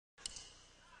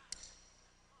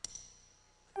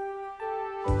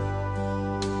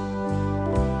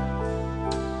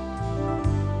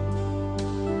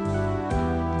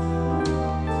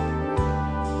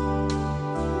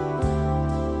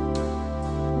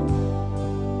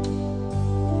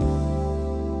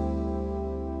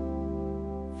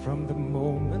From the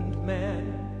moment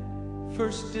man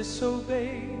first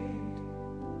disobeyed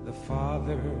the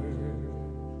Father,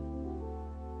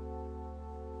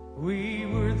 we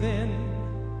were then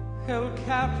held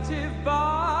captive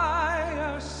by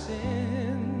our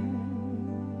sin.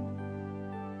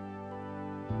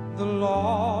 The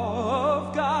law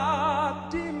of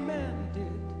God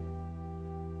demanded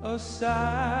a sacrifice,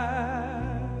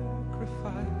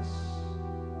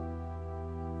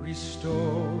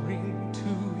 restoring to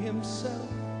himself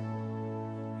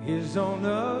his own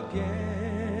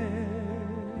again.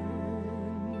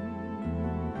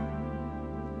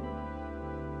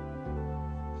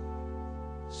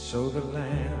 So the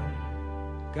Lamb,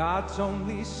 God's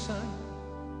only Son,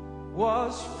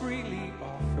 was freely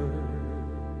offered,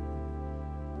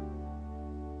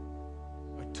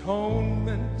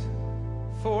 atonement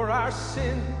for our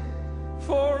sin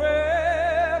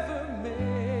forever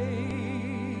made.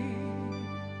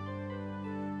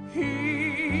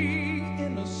 He,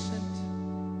 innocent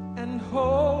and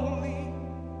holy,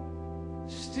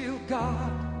 still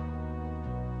God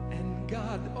and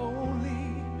God only,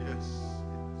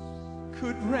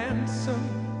 could ransom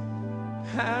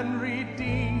and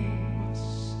redeem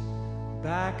us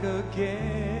back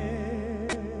again.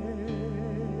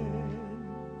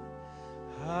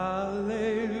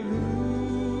 Hallelujah,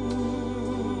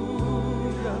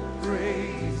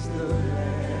 praise the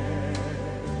Lamb.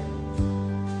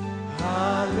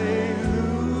 Hallelujah,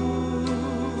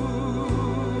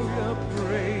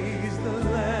 praise the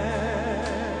Lamb.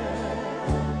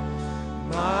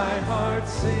 My heart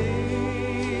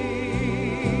sings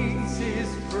his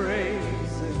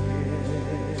praise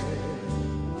again.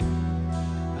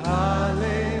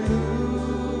 Hallelujah,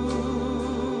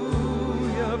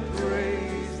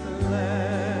 praise the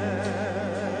Lamb.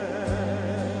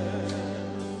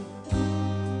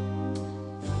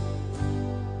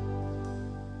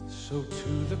 So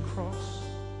to the cross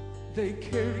they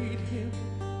carried him,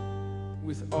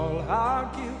 with all our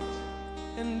guilt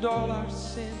and all our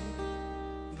sin.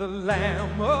 The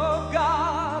Lamb of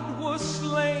God was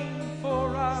slain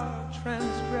for our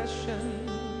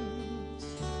transgressions.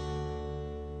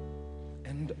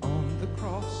 And on the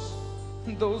cross,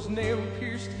 those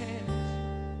nail-pierced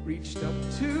hands reached up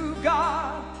to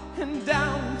God and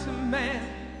down to man.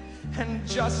 And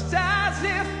just as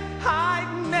if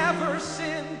I'd never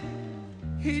sinned,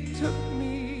 he took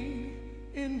me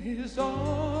in his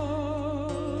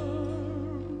arms.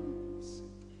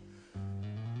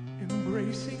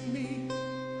 Embracing me,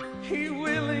 he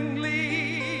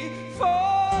willingly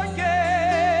forgave.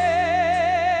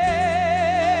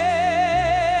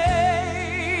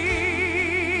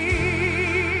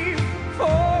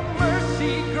 For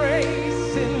mercy,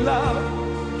 grace, and love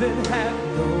that had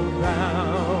no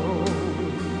bounds.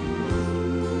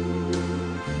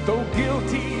 Though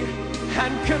guilty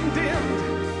and condemned,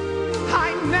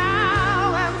 I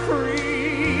now am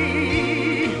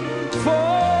free.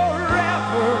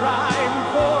 Forever I'm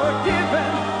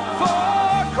forgiven,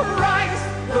 for Christ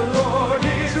the Lord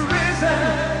is risen,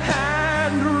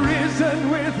 and risen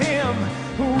with him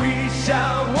we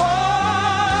shall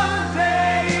one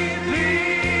day be.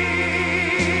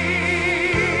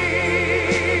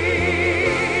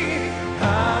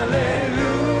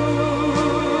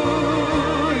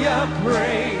 Hallelujah,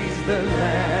 praise the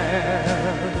Lamb.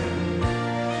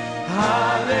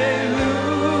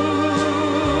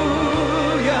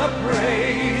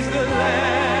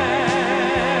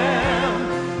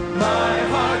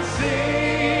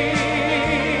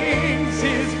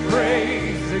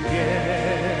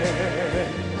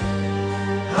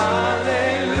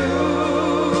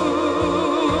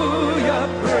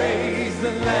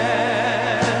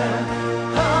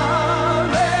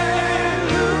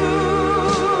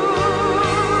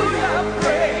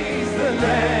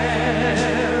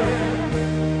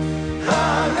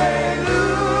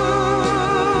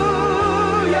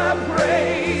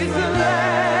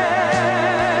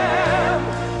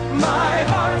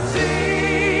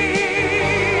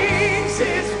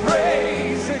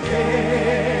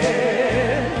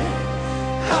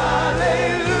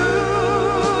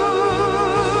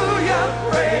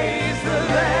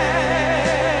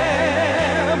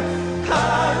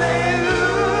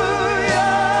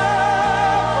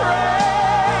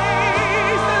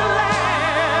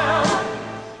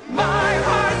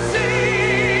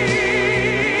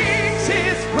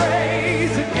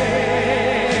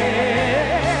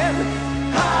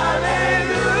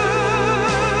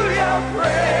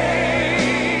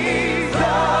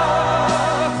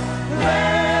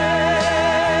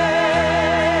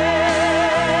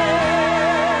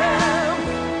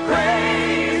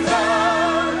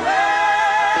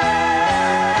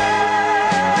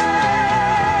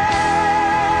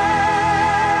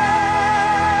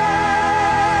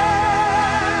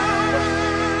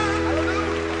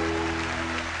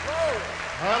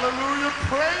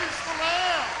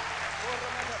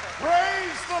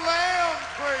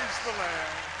 the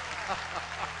Lamb.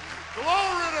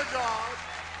 Glory to God.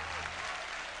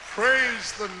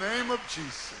 Praise the name of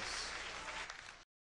Jesus.